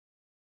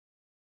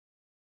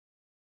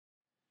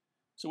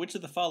So which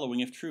of the following,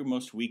 if true,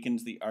 most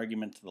weakens the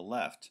argument to the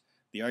left?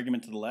 The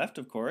argument to the left,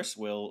 of course,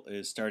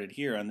 is started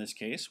here on this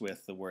case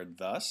with the word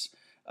thus.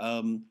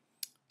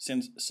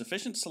 Since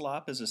sufficient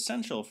slop is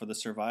essential for the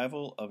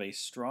survival of a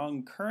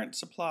strong current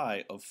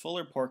supply of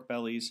fuller pork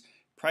bellies,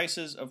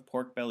 prices of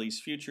pork bellies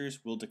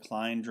futures will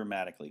decline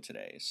dramatically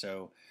today.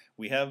 So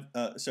we have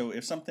so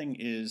if something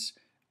is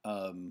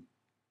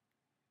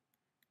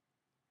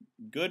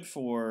good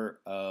for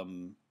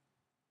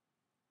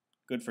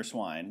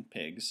swine,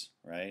 pigs,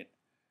 right?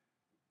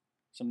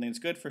 Something that's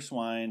good for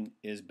swine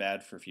is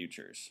bad for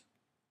futures.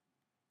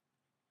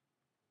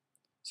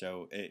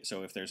 So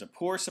if there's a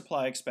poor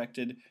supply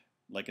expected,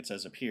 like it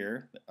says up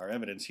here, our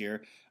evidence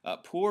here,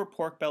 poor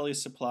pork bellies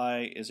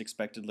supply is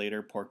expected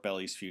later, pork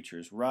bellies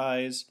futures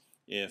rise.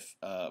 If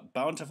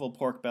bountiful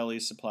pork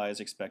bellies supply is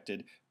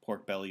expected,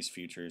 pork bellies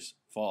futures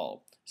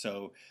fall.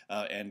 So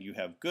and you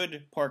have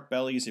good pork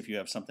bellies if you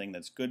have something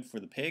that's good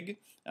for the pig,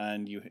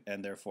 and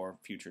therefore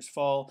futures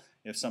fall.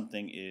 If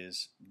something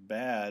is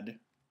bad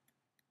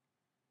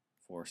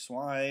for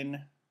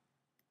swine,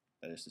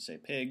 that is to say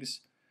pigs,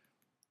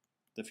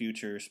 the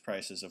futures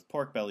prices of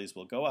pork bellies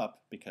will go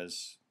up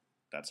because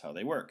that's how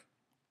they work.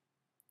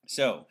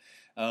 So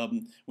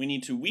we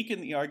need to weaken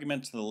the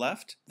argument to the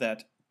left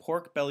that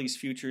pork bellies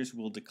futures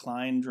will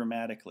decline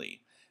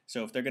dramatically.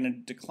 So if they're going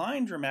to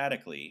decline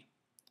dramatically,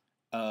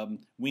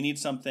 we need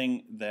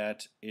something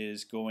that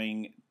is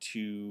going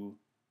to,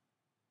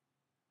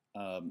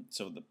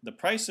 so the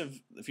price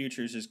of the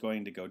futures is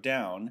going to go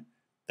down.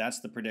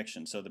 That's the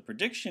prediction. So the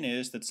prediction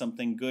is that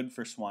something good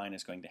for swine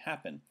is going to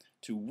happen.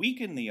 To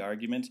weaken the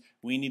argument,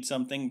 we need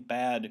something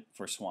bad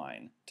for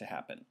swine to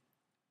happen.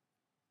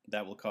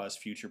 That will cause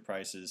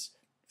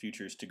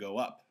futures to go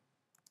up.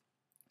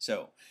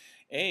 So,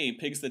 A,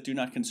 pigs that do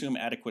not consume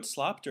adequate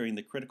slop during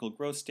the critical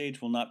growth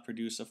stage will not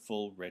produce a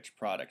full, rich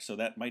product. So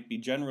that might be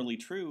generally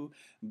true,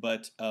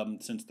 but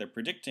since they're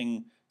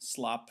predicting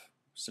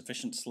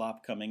sufficient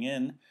slop coming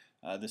in,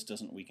 this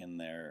doesn't weaken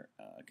their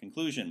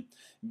conclusion.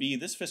 B,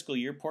 this fiscal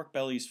year, pork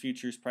bellies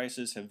futures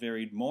prices have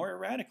varied more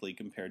erratically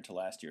compared to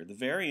last year. The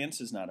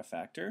variance is not a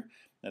factor.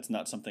 That's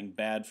not something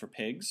bad for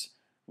pigs.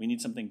 We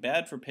need something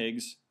bad for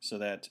pigs so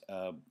that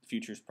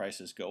futures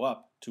prices go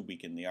up to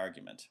weaken the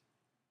argument.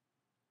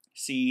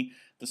 C,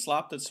 the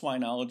slop that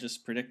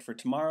swinologists predict for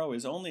tomorrow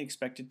is only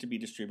expected to be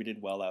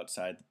distributed well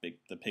outside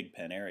the pig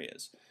pen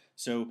areas.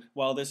 So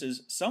while this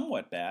is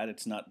somewhat bad,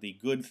 it's not the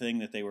good thing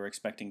that they were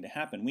expecting to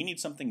happen. We need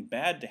something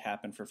bad to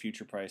happen for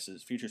futures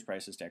prices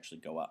to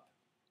actually go up.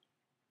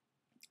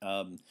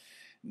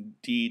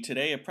 D,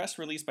 today a press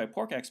release by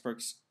pork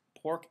experts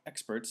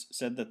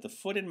said that the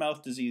foot and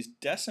mouth disease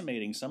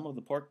decimating some of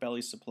the pork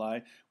belly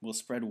supply will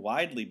spread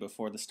widely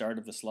before the start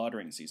of the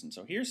slaughtering season.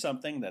 So here's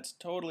something that's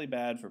totally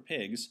bad for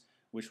pigs,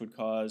 which would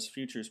cause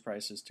futures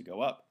prices to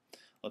go up.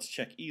 Let's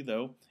check E,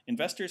 though.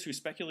 Investors who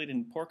speculate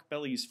in pork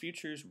bellies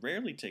futures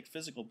rarely take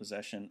physical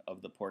possession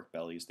of the pork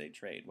bellies they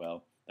trade.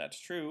 Well, that's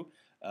true,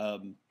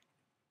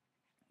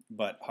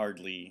 but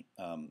hardly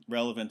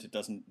relevant. It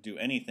doesn't do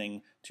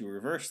anything to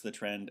reverse the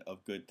trend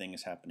of good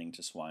things happening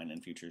to swine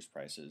and futures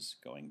prices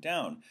going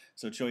down.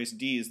 So choice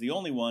D is the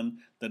only one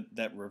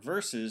that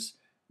reverses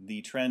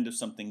the trend of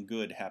something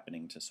good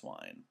happening to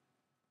swine.